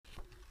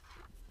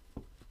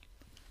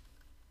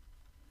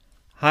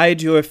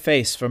Hide your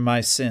face from my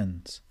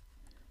sins,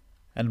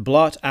 and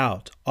blot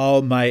out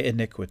all my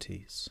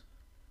iniquities.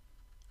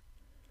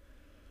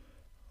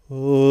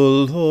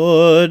 O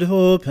Lord,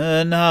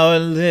 open our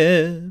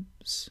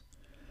lips,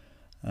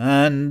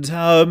 and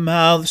our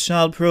mouth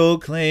shall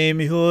proclaim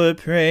your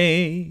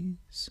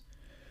praise.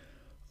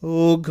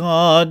 O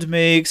God,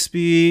 make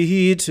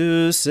speed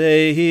to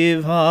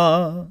save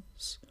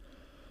us.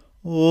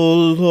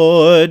 O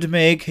Lord,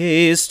 make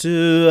haste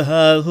to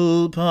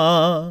help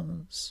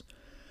us.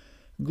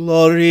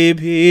 Glory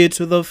be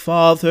to the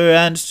Father,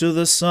 and to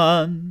the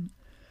Son,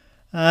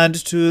 and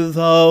to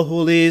the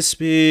Holy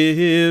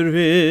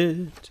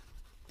Spirit,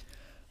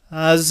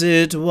 as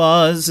it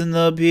was in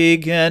the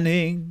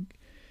beginning,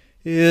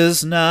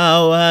 is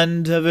now,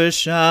 and ever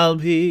shall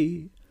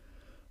be,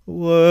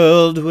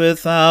 world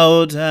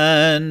without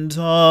end.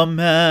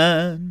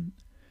 Amen.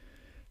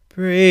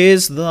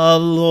 Praise the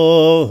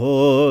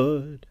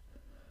Lord.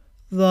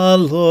 The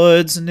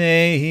Lord's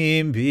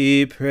name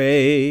be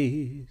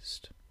praised.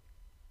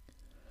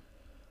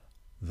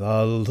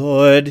 The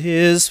Lord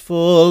is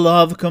full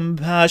of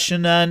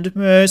compassion and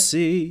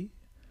mercy.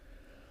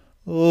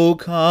 O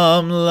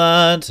come,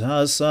 let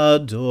us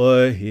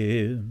adore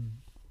him.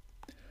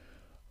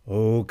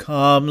 O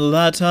come,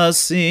 let us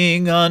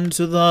sing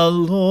unto the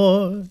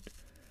Lord.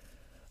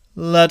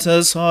 Let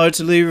us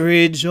heartily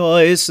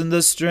rejoice in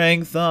the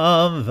strength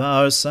of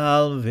our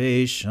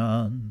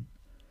salvation.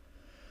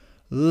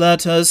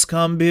 Let us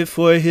come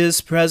before his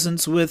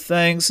presence with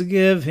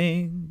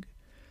thanksgiving,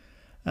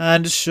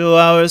 and show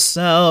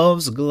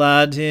ourselves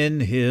glad in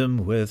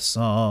him with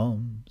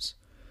psalms.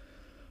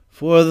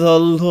 For the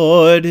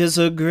Lord is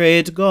a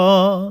great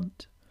God,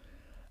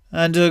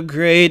 and a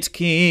great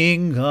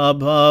King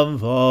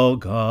above all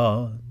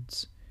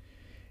gods.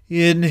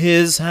 In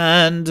his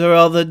hand are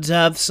all the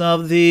depths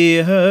of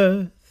the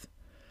earth,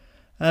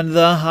 and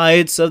the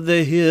heights of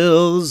the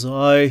hills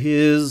are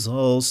his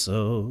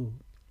also.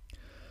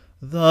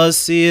 The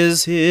sea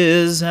is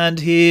his, and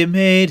he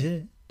made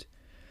it,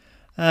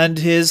 and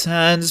his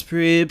hands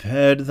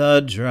prepared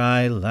the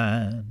dry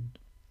land.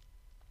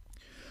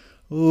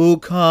 O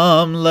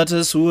come, let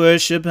us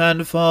worship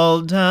and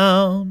fall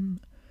down,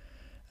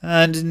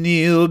 and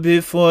kneel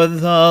before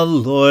the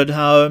Lord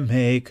our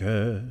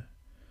Maker.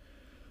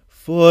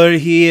 For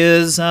he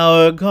is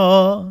our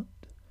God,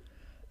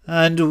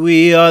 and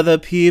we are the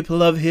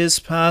people of his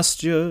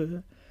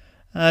pasture,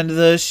 and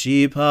the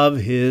sheep of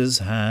his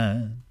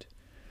hand.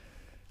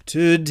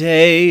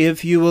 Today,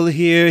 if you will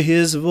hear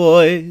his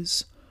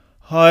voice,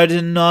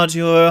 harden not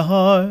your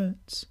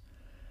hearts,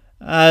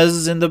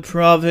 as in the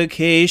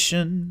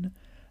provocation,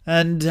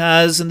 and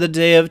as in the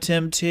day of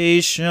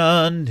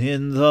temptation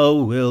in the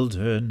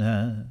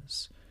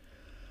wilderness,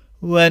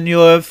 when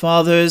your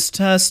fathers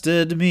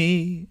tested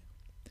me,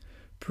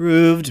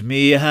 proved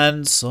me,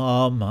 and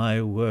saw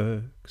my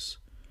works.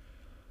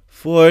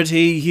 40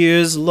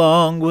 years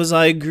long was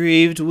I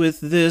grieved with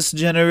this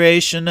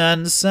generation,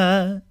 and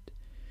said,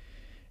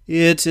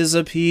 It is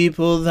a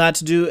people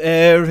that do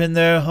err in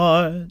their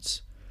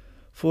hearts,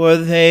 for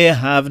they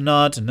have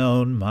not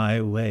known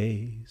my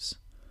ways,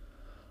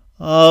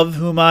 of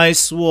whom I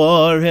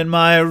swore in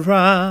my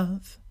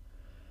wrath,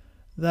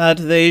 that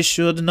they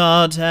should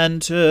not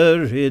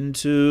enter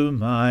into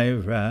my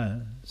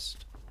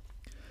rest.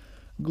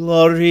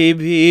 Glory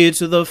be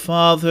to the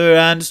Father,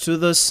 and to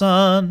the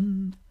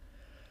Son,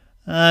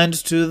 and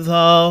to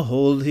the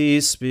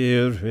Holy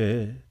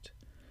Spirit,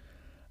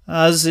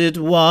 as it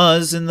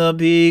was in the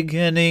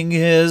beginning,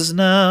 is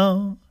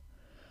now,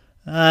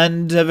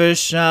 and ever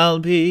shall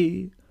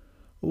be,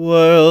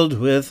 world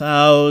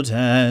without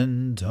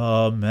end.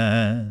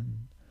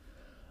 Amen.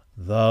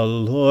 The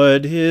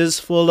Lord is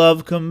full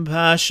of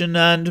compassion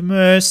and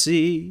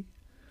mercy.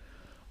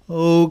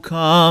 O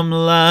come,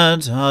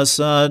 let us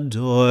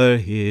adore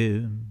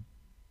him.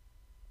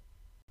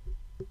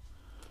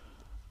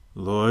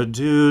 Lord,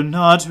 do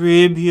not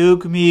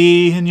rebuke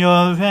me in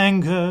your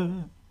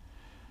anger.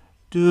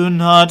 Do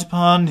not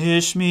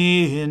punish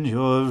me in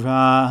your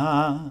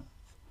wrath.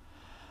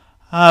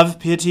 Have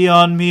pity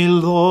on me,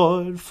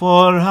 Lord,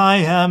 for I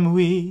am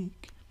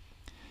weak.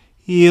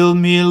 Heal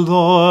me,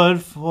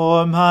 Lord,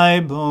 for my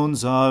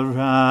bones are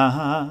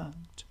racked.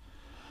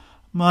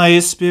 My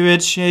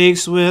spirit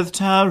shakes with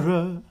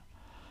terror.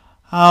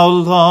 How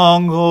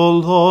long, O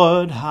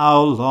Lord,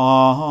 how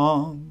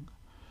long?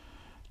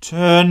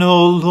 Turn,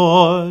 O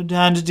Lord,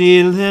 and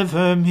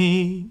deliver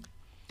me.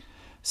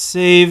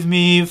 Save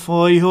me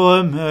for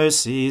your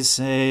mercy's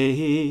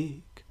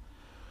sake.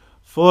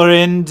 For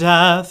in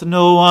death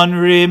no one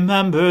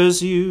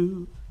remembers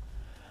you,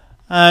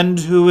 and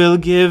who will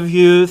give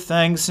you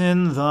thanks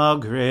in the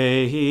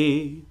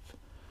grave?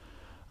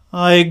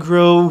 I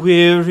grow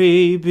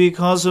weary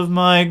because of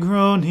my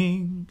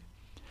groaning.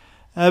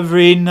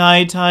 Every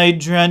night I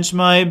drench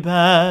my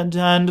bed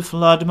and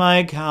flood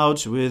my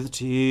couch with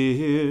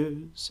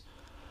tears.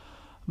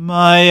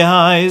 My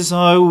eyes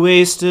are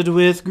wasted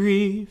with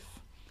grief,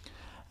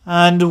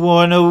 and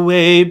worn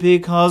away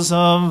because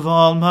of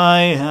all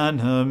my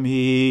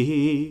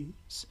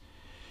enemies.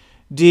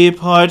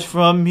 Depart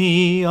from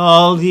me,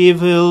 all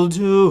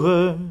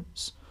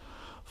evildoers,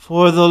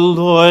 for the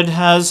Lord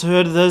has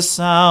heard the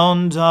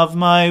sound of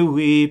my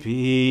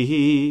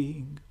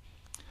weeping.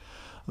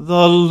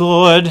 The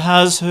Lord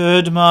has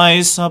heard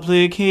my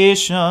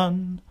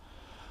supplication.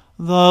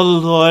 The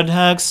Lord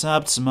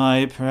accepts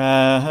my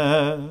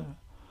prayer.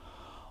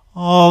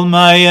 All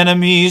my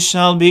enemies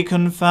shall be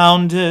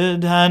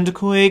confounded and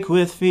quake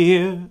with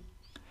fear.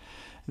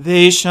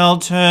 They shall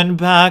turn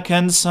back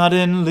and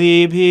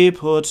suddenly be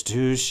put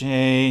to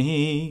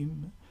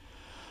shame.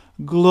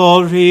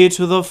 Glory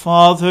to the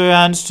Father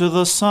and to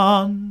the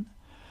Son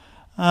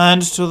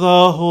and to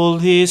the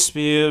Holy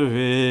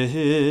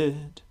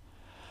Spirit,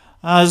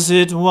 as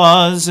it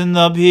was in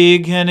the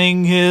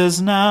beginning,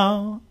 is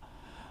now,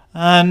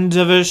 and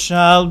ever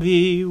shall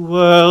be,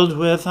 world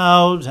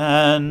without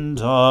end.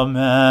 Amen.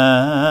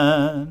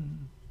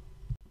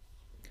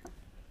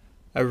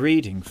 A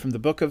reading from the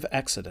book of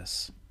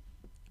Exodus.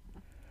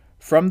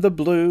 From the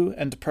blue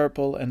and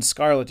purple and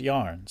scarlet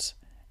yarns,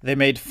 they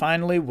made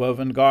finely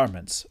woven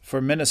garments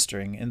for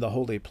ministering in the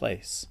holy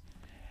place.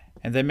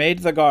 And they made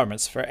the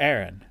garments for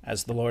Aaron,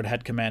 as the Lord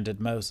had commanded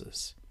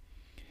Moses.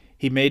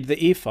 He made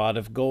the ephod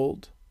of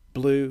gold,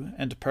 blue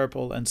and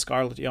purple and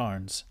scarlet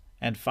yarns,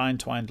 and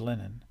fine-twined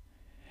linen.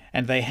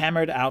 And they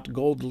hammered out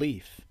gold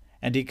leaf,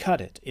 and he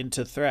cut it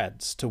into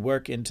threads to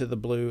work into the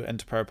blue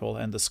and purple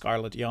and the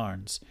scarlet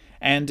yarns,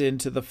 and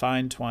into the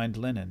fine-twined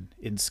linen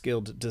in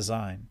skilled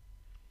design.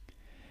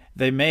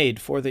 They made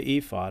for the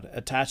ephod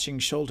attaching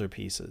shoulder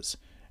pieces,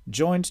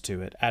 joined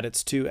to it at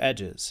its two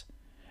edges,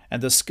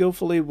 and the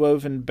skillfully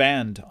woven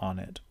band on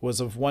it was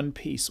of one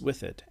piece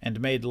with it, and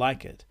made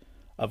like it,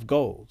 of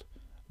gold,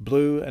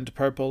 blue and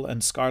purple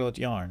and scarlet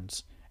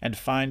yarns, and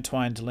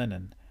fine-twined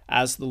linen,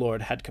 as the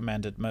Lord had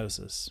commanded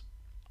Moses.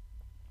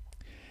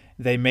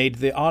 They made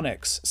the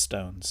onyx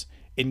stones,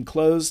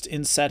 enclosed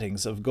in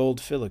settings of gold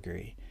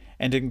filigree,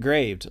 and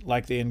engraved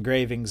like the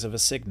engravings of a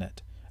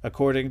signet,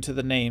 according to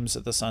the names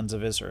of the sons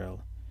of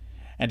Israel.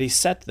 And he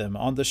set them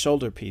on the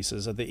shoulder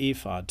pieces of the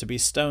ephod to be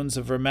stones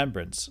of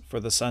remembrance for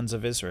the sons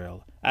of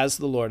Israel, as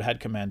the Lord had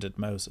commanded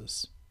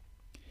Moses.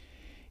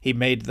 He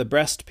made the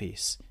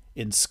breastpiece,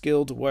 in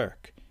skilled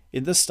work,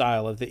 in the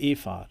style of the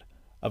ephod,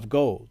 of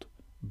gold,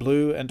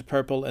 blue and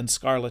purple and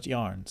scarlet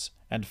yarns,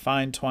 and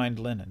fine-twined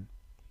linen.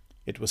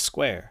 It was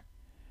square.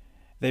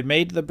 They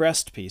made the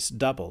breastpiece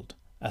doubled,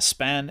 a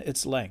span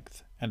its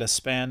length, and a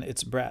span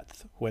its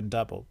breadth, when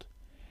doubled.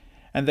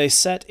 And they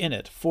set in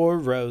it 4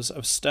 rows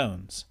of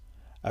stones.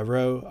 A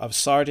row of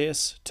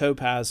sardius,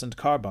 topaz, and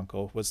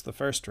carbuncle was the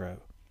first row,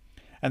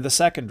 and the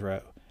second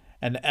row,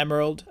 an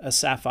emerald, a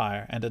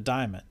sapphire, and a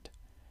diamond,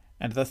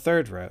 and the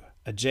third row,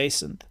 a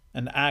jacinth,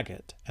 an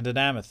agate, and an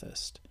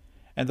amethyst,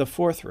 and the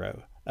fourth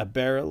row, a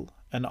beryl,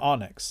 an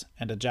onyx,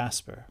 and a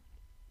jasper.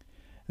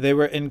 They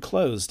were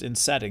enclosed in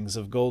settings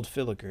of gold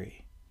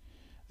filigree.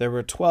 There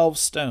were 12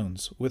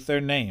 stones with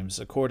their names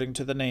according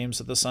to the names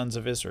of the sons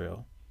of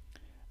Israel.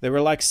 They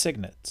were like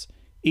signets,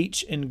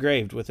 each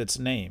engraved with its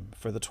name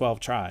for the 12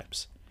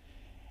 tribes.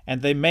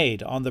 And they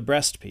made on the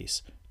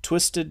breastpiece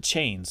twisted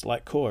chains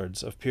like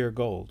cords of pure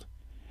gold.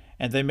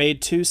 And they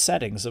made 2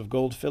 settings of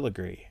gold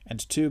filigree, and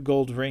 2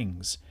 gold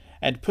rings,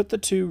 and put the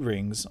 2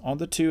 rings on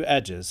the 2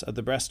 edges of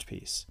the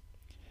breastpiece.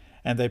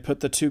 And they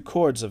put the 2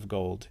 cords of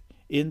gold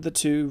in the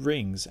 2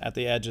 rings at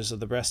the edges of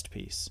the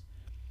breastpiece.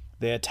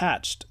 They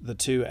attached the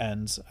 2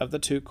 ends of the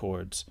 2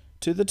 cords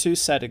to the 2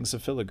 settings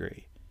of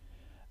filigree.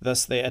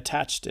 Thus they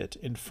attached it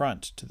in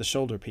front to the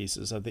shoulder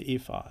pieces of the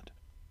ephod.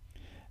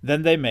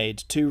 Then they made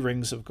 2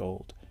 rings of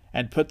gold,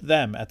 and put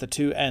them at the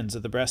 2 ends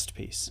of the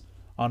breastpiece,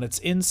 on its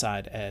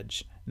inside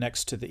edge,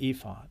 next to the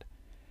ephod.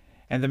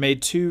 And they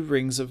made 2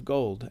 rings of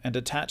gold, and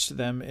attached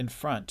them in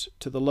front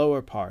to the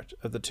lower part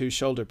of the 2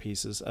 shoulder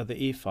pieces of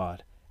the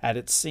ephod, at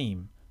its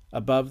seam,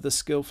 above the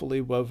skillfully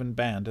woven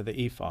band of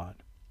the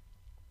ephod.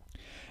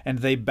 And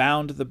they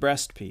bound the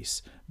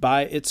breastpiece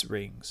by its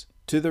rings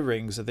to the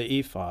rings of the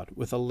ephod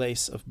with a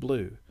lace of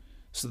blue,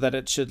 so that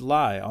it should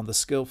lie on the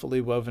skillfully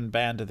woven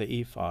band of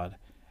the ephod,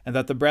 and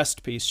that the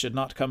breastpiece should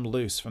not come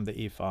loose from the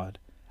ephod,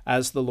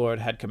 as the Lord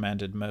had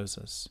commanded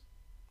Moses.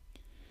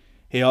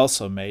 He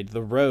also made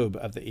the robe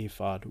of the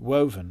ephod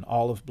woven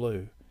all of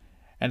blue,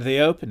 and the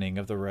opening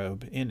of the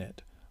robe in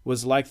it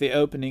was like the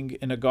opening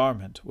in a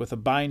garment, with a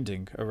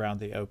binding around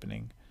the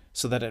opening,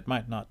 so that it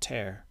might not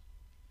tear.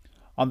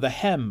 On the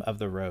hem of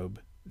the robe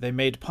they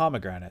made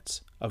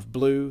pomegranates of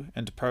blue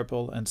and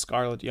purple and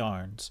scarlet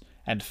yarns,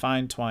 and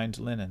fine-twined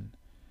linen.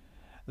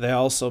 They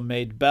also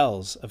made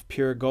bells of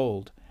pure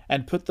gold,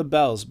 and put the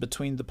bells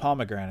between the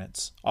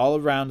pomegranates, all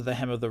around the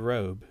hem of the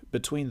robe,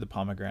 between the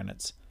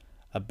pomegranates,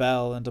 a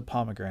bell and a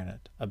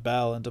pomegranate, a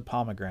bell and a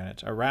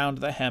pomegranate, around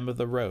the hem of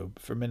the robe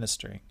for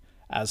ministering,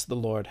 as the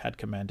Lord had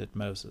commanded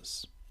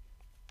Moses.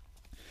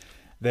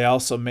 They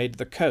also made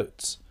the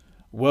coats,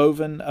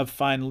 woven of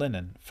fine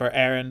linen, for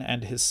Aaron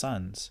and his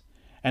sons,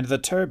 and the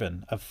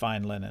turban of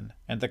fine linen,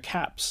 and the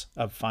caps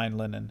of fine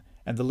linen,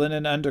 and the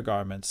linen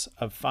undergarments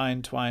of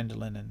fine-twined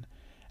linen,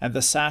 and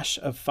the sash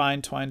of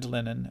fine-twined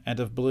linen, and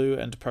of blue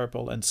and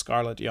purple and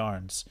scarlet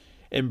yarns,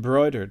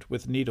 embroidered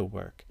with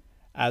needlework,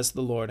 as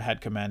the Lord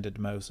had commanded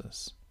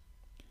Moses.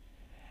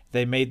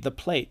 They made the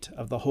plate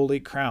of the holy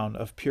crown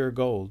of pure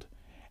gold,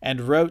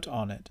 and wrote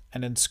on it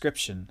an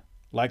inscription,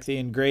 like the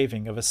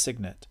engraving of a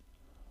signet,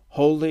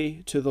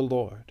 "Holy to the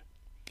Lord."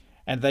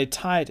 And they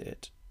tied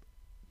it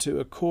to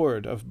a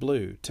cord of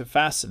blue to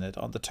fasten it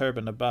on the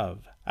turban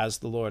above, as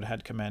the Lord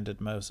had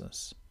commanded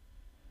Moses.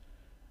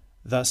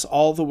 Thus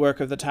all the work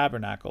of the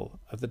tabernacle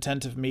of the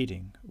tent of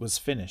meeting was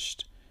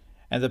finished,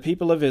 and the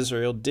people of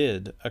Israel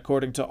did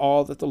according to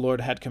all that the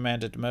Lord had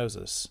commanded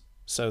Moses,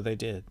 so they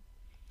did.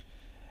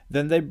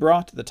 Then they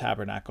brought the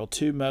tabernacle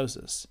to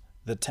Moses,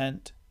 the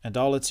tent and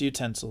all its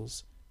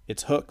utensils,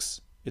 its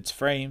hooks, its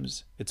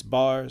frames, its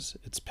bars,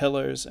 its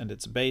pillars and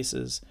its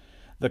bases,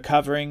 the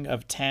covering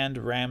of tanned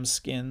ram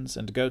skins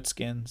and goat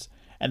skins,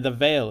 and the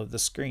veil of the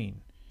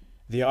screen,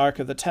 the ark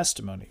of the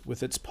testimony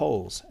with its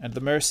poles and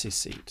the mercy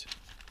seat,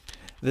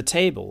 the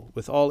table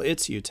with all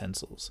its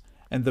utensils,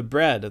 and the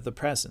bread of the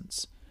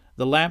presence,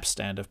 the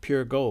lampstand of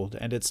pure gold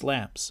and its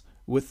lamps,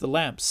 with the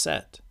lamps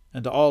set,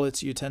 and all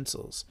its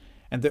utensils,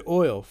 and the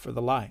oil for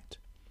the light,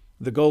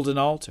 the golden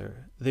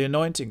altar, the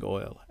anointing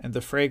oil, and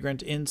the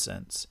fragrant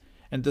incense,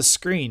 and the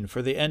screen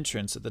for the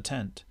entrance of the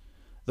tent,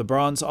 the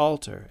bronze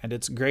altar and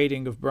its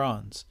grating of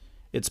bronze,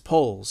 its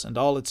poles and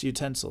all its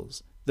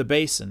utensils, the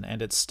basin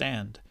and its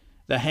stand,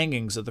 the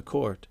hangings of the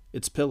court,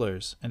 its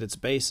pillars and its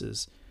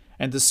bases,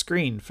 and the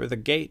screen for the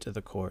gate of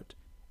the court,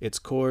 its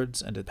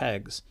cords and its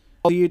pegs,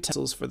 all the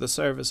utensils for the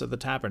service of the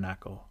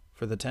tabernacle,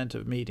 for the tent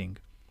of meeting,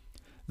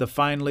 the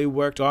finely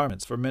worked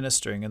garments for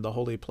ministering in the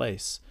holy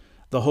place,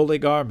 the holy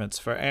garments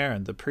for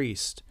Aaron the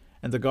priest,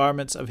 and the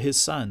garments of his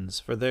sons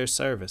for their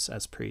service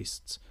as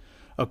priests,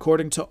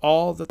 according to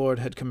all that the Lord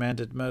had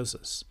commanded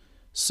Moses.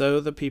 So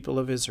the people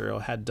of Israel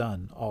had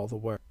done all the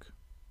work.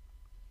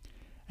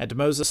 And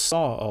Moses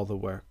saw all the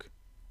work,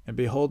 and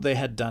behold, they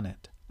had done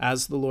it,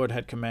 as the Lord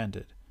had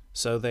commanded,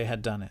 so they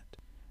had done it.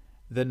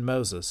 Then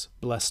Moses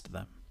blessed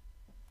them.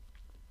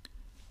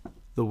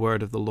 The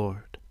word of the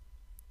Lord.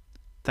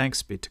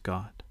 Thanks be to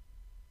God.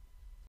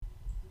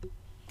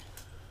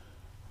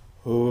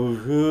 O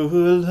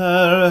ruler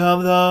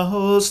of the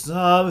hosts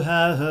of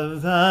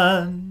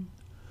heaven,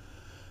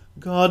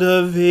 God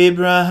of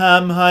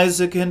Abraham,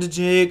 Isaac, and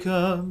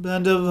Jacob,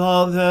 and of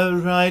all their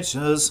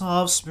righteous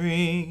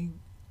offspring,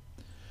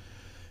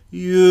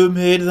 you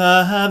made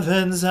the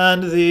heavens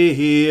and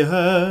the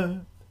earth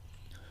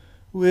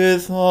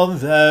with all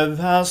their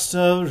vast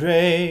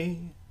array.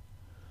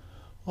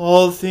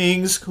 All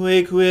things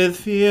quake with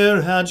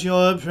fear at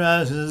your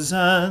presence.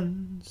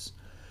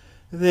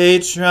 They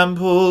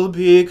tremble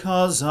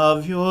because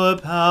of your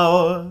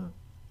power.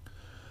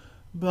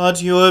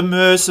 But your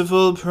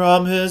merciful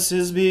promise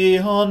is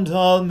beyond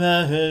all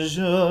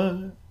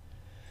measure.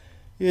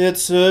 It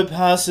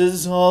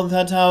surpasses all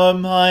that our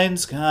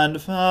minds can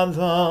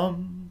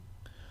fathom.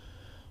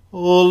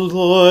 O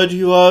Lord,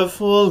 you are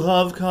full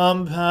of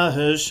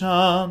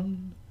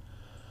compassion,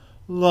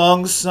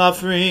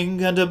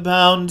 long-suffering and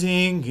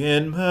abounding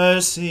in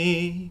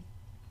mercy.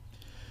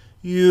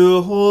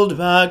 You hold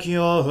back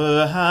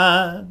your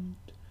hand.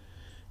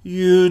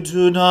 You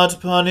do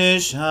not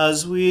punish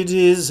as we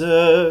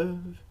deserve.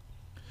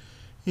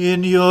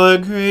 In your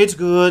great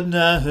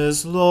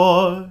goodness,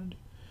 Lord,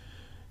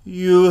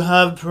 you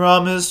have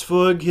promised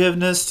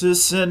forgiveness to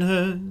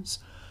sinners,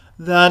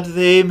 that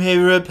they may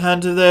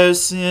repent of their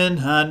sin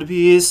and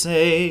be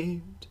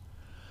saved.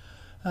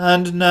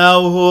 And now,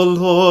 O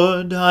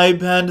Lord, I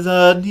bend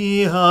the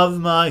knee of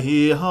my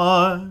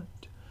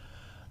heart,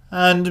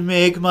 and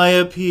make my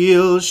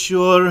appeal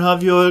sure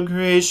of your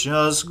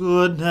gracious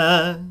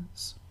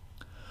goodness.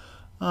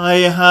 I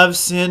have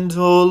sinned,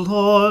 O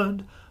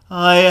Lord,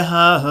 I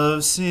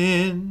have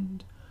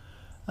sinned,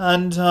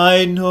 and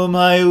I know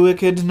my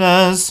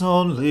wickedness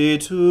only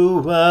too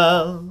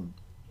well.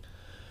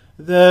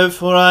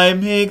 Therefore I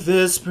make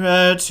this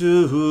prayer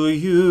to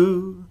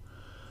you.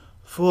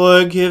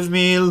 Forgive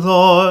me,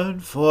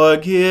 Lord,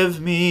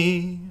 forgive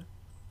me.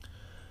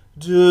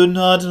 Do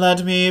not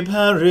let me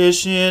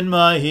perish in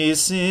my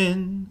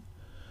sin,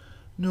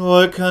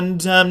 nor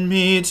condemn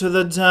me to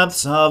the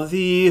depths of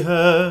the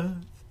earth.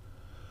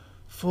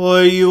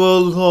 For you, O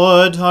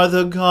Lord, are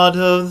the God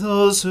of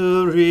those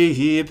who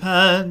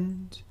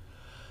repent,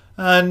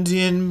 and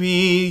in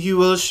me you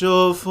will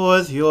show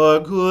forth your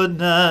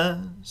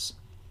goodness.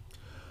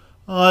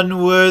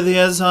 Unworthy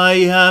as I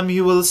am,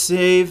 you will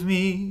save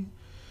me,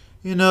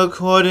 in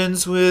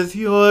accordance with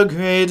your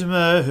great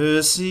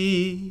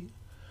mercy.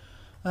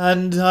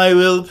 And I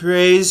will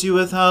praise you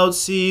without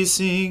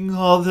ceasing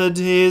all the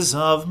days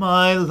of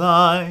my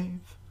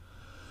life.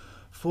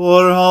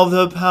 For all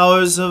the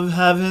powers of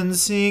heaven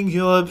sing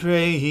your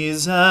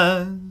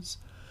praises,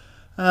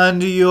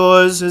 and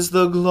yours is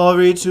the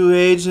glory to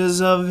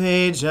ages of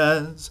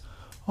ages.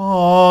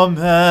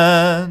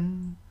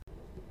 Amen.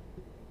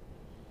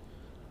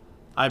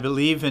 I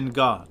believe in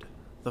God,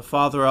 the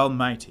Father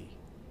Almighty,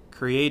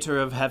 creator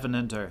of heaven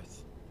and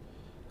earth.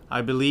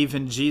 I believe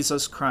in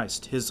Jesus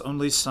Christ, his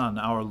only Son,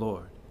 our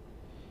Lord.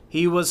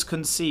 He was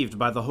conceived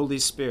by the Holy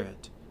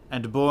Spirit,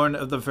 and born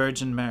of the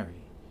Virgin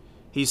Mary.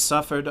 He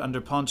suffered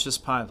under Pontius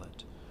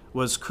Pilate,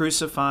 was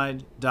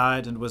crucified,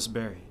 died, and was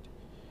buried.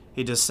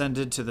 He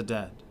descended to the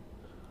dead.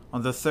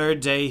 On the third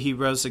day he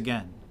rose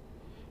again.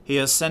 He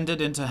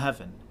ascended into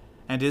heaven,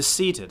 and is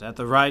seated at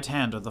the right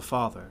hand of the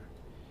Father.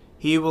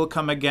 He will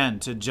come again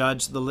to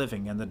judge the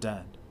living and the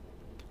dead.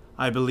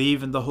 I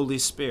believe in the Holy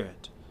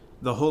Spirit,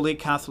 the Holy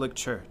Catholic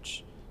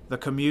Church, the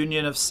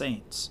communion of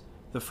saints,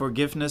 the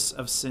forgiveness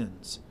of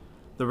sins,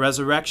 the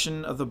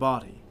resurrection of the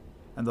body,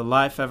 and the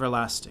life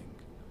everlasting.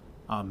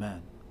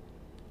 Amen.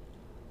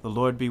 The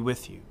Lord be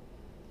with you.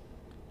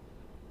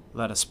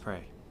 Let us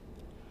pray.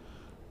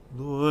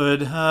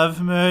 Lord,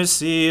 have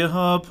mercy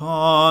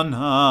upon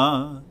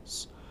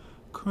us.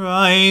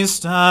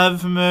 Christ,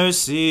 have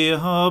mercy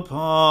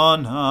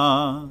upon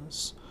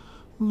us.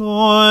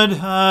 Lord,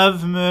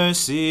 have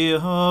mercy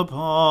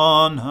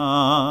upon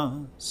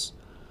us.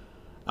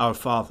 Our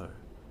Father,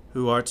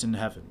 who art in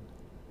heaven,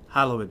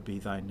 hallowed be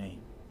thy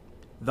name.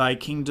 Thy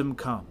kingdom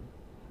come,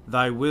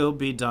 thy will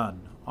be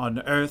done,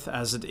 on earth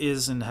as it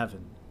is in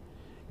heaven.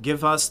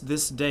 Give us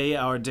this day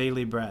our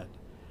daily bread,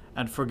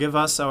 and forgive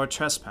us our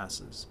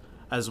trespasses,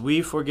 as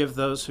we forgive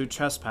those who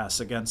trespass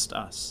against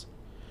us.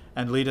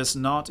 And lead us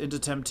not into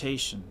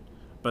temptation,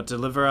 but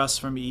deliver us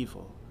from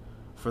evil.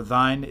 For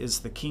thine is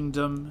the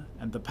kingdom,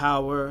 and the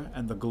power,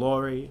 and the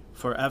glory,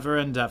 forever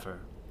and ever.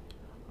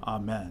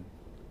 Amen.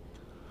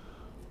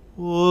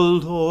 O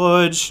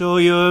Lord, show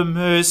your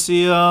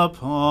mercy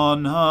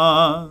upon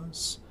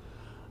us,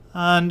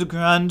 and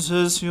grant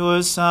us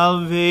your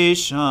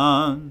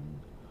salvation.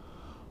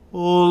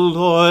 O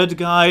Lord,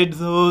 guide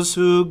those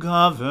who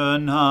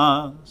govern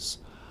us,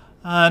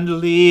 and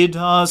lead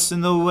us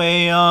in the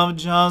way of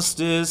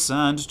justice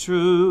and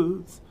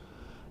truth.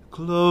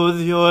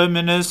 Clothe your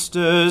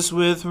ministers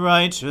with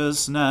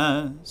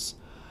righteousness,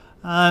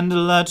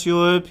 and let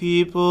your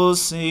people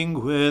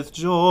sing with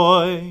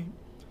joy.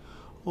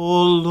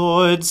 O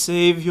Lord,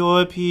 save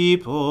your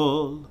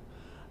people,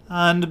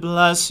 and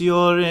bless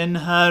your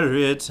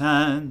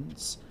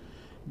inheritance.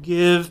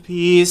 Give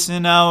peace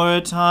in our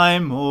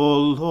time, O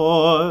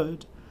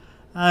Lord,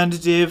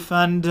 and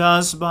defend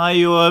us by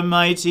your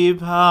mighty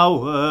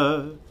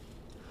power.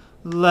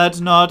 Let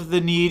not the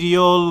needy,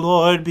 O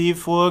Lord, be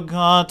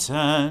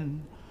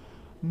forgotten,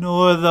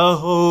 nor the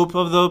hope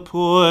of the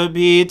poor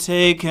be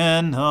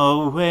taken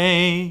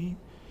away.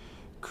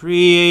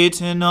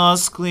 Create in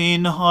us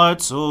clean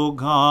hearts, O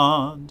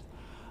God,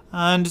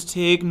 and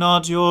take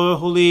not your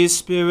Holy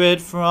Spirit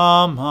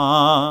from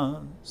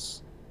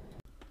us.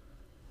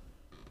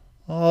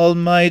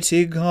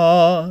 Almighty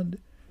God,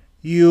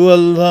 you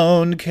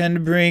alone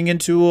can bring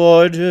into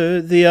order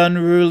the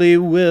unruly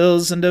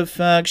wills and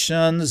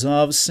affections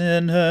of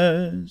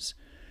sinners.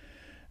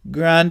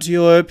 Grant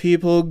your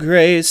people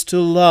grace to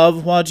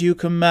love what you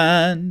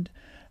command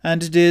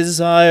and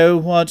desire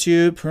what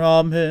you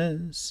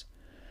promise,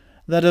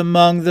 that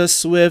among the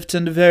swift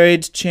and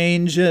varied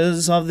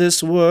changes of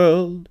this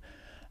world,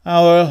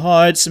 our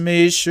hearts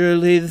may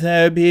surely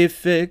there be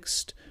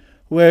fixed,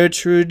 where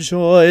true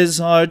joys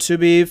are to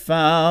be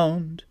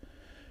found.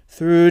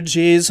 Through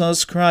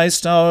Jesus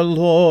Christ our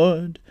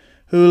Lord,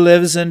 who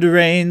lives and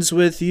reigns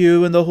with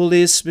you in the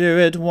Holy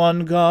Spirit,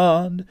 one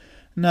God,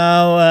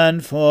 now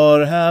and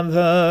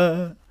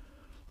forever.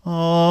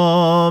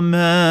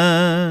 Amen.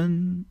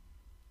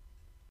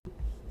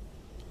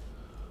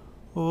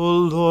 O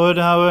Lord,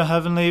 our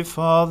heavenly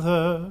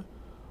Father,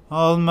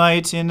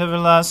 almighty and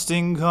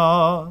everlasting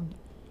God,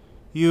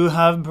 you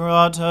have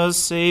brought us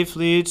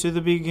safely to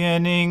the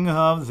beginning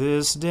of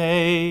this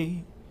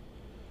day.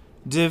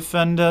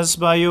 Defend us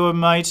by your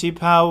mighty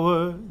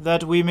power,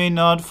 that we may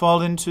not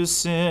fall into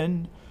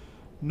sin,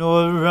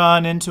 nor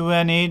run into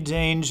any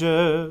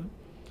danger,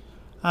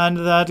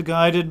 and that,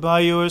 guided by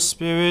your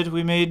Spirit,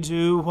 we may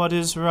do what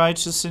is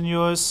righteous in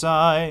your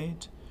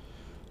sight.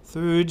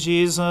 Through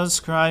Jesus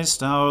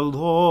Christ our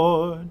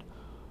Lord.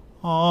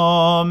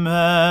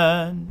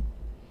 Amen.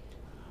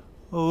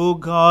 O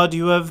God,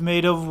 you have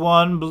made of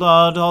one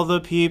blood all the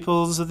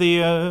peoples of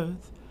the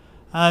earth,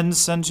 and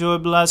sent your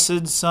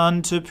blessed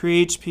Son to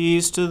preach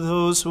peace to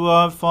those who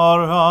are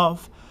far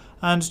off,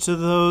 and to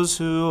those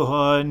who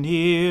are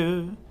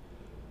near.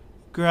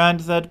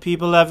 Grant that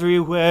people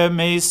everywhere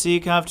may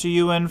seek after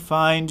you and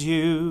find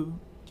you.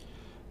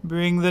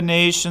 Bring the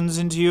nations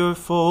into your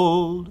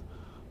fold.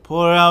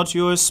 Pour out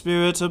your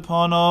Spirit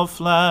upon all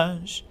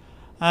flesh,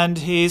 and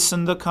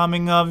hasten the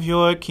coming of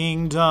your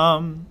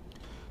kingdom.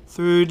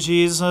 Through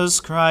Jesus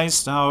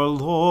Christ our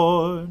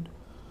Lord.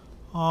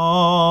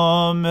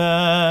 Amen.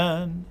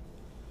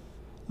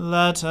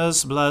 Let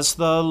us bless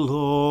the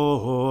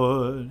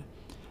Lord.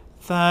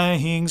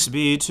 Thanks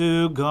be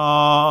to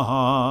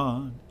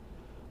God.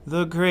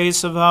 The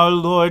grace of our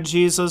Lord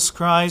Jesus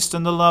Christ,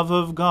 and the love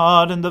of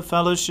God, and the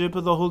fellowship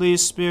of the Holy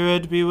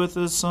Spirit be with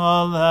us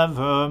all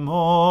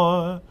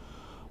evermore.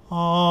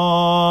 Amen.